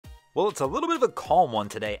Well, it's a little bit of a calm one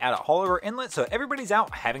today out at Haulover Inlet, so everybody's out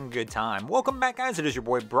having a good time. Welcome back, guys. It is your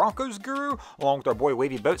boy Broncos Guru, along with our boy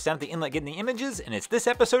Wavy Boats down at the inlet getting the images, and it's this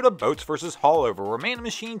episode of Boats vs. Haulover, where man and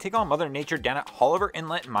machine take on Mother Nature down at Haulover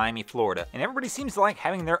Inlet in Miami, Florida. And everybody seems to like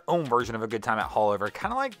having their own version of a good time at Haulover,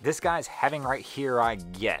 kind of like this guy's having right here, I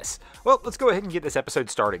guess. Well, let's go ahead and get this episode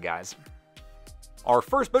started, guys. Our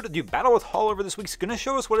first boat to do battle with Haulover this week is going to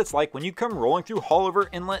show us what it's like when you come rolling through Haulover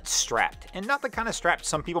Inlet strapped. And not the kind of strapped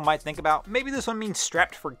some people might think about. Maybe this one means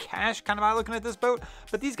strapped for cash, kind of by looking at this boat.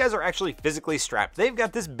 But these guys are actually physically strapped. They've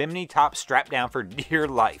got this bimini top strapped down for dear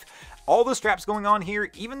life. All the straps going on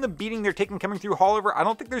here, even the beating they're taking coming through Haulover, I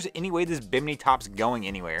don't think there's any way this bimini top's going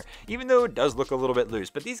anywhere, even though it does look a little bit loose.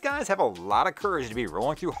 But these guys have a lot of courage to be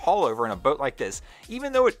rolling through Haulover in a boat like this.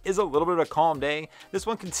 Even though it is a little bit of a calm day, this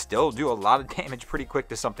one can still do a lot of damage pretty quick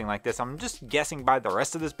to something like this. I'm just guessing by the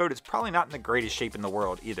rest of this boat, it's probably not in the greatest shape in the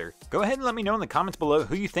world either. Go ahead and let me know in the comments below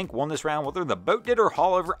who you think won this round, whether the boat did or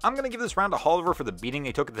Haulover. I'm going to give this round to Haulover for the beating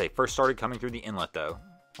they took as they first started coming through the inlet though.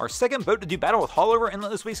 Our second boat to do battle with Haulover Inlet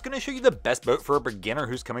this week is going to show you the best boat for a beginner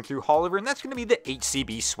who's coming through Haulover, and that's going to be the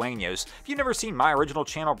HCB Sueños. If you've never seen my original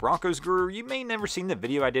channel, Broncos Guru, you may never seen the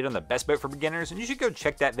video I did on the best boat for beginners, and you should go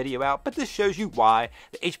check that video out, but this shows you why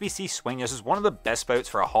the HBC Sueños is one of the best boats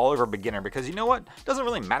for a Haulover beginner, because you know what? It doesn't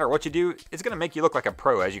really matter what you do, it's going to make you look like a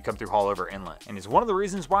pro as you come through Haulover Inlet. And it's one of the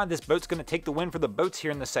reasons why this boat's going to take the win for the boats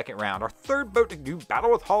here in the second round. Our third boat to do battle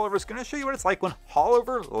with Haulover is going to show you what it's like when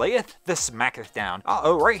Haulover layeth the smacketh down.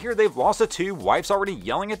 Right here they've lost a tube. Wife's already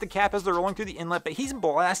yelling at the cap as they're rolling through the inlet, but he's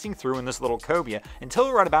blasting through in this little cobia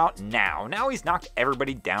until right about now. Now he's knocked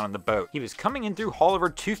everybody down in the boat. He was coming in through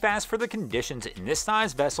Haulover too fast for the conditions in this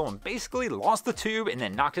size vessel and basically lost the tube and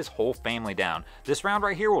then knocked his whole family down. This round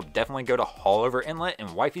right here will definitely go to Haulover Inlet,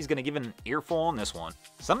 and Wifey's going to give an earful on this one.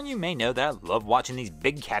 Some of you may know that I love watching these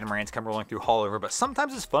big catamarans come rolling through Haulover, but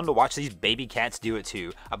sometimes it's fun to watch these baby cats do it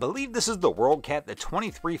too. I believe this is the World Cat, the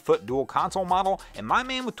 23-foot dual console model, and my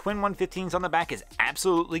man with twin 115s on the back is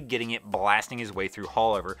absolutely getting it, blasting his way through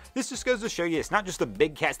Haulover. This just goes to show you it's not just the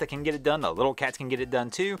big cats that can get it done, the little cats can get it done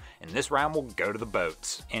too, and this round will go to the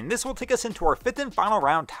boats. And this will take us into our fifth and final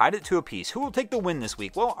round, tied it to a piece. Who will take the win this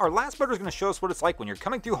week? Well, our last boat is going to show us what it's like when you're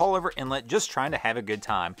coming through Haulover Inlet just trying to have a good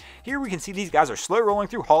time. Here we can see these guys are slow rolling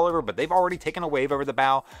through Haulover, but they've already taken a wave over the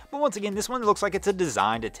bow. But once again, this one looks like it's a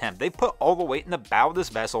designed attempt. They've put all the weight in the bow of this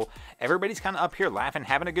vessel. Everybody's kind of up here laughing,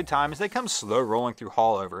 having a good time as they come slow rolling through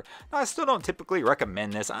Haulover. Now, I still don't typically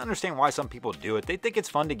recommend this. I understand why some people do it. They think it's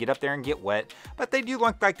fun to get up there and get wet, but they do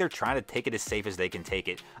look like they're trying to take it as safe as they can take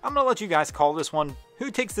it. I'm going to let you guys call this one. Who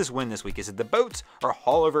takes this win this week? Is it the boats or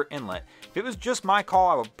Haulover Inlet? If it was just my call,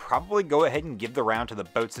 I would probably go ahead and give the round to the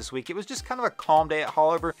boats this week. It was just kind of a calm day at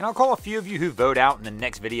Haulover, and I'll call a few of you who vote out in the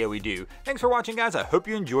next video we do. Thanks for watching, guys. I hope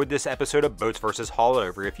you enjoyed this episode of Boats vs.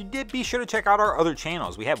 Haulover. If you did, be sure to check out our other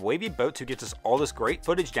channels. We have Wavy Boats, who gets us all this great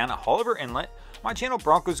footage down at Haulover Inlet. My channel,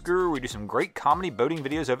 Broncos Guru, we do some great comedy boating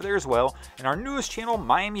videos over there as well. And our newest channel,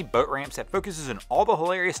 Miami Boat Ramps, that focuses on all the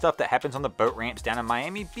hilarious stuff that happens on the boat ramps down in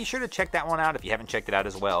Miami. Be sure to check that one out if you haven't checked it out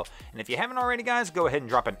as well. And if you haven't already, guys, go ahead and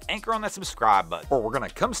drop an anchor on that subscribe button, or we're going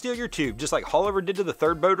to come steal your tube just like Haulover did to the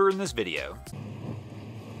third boater in this video.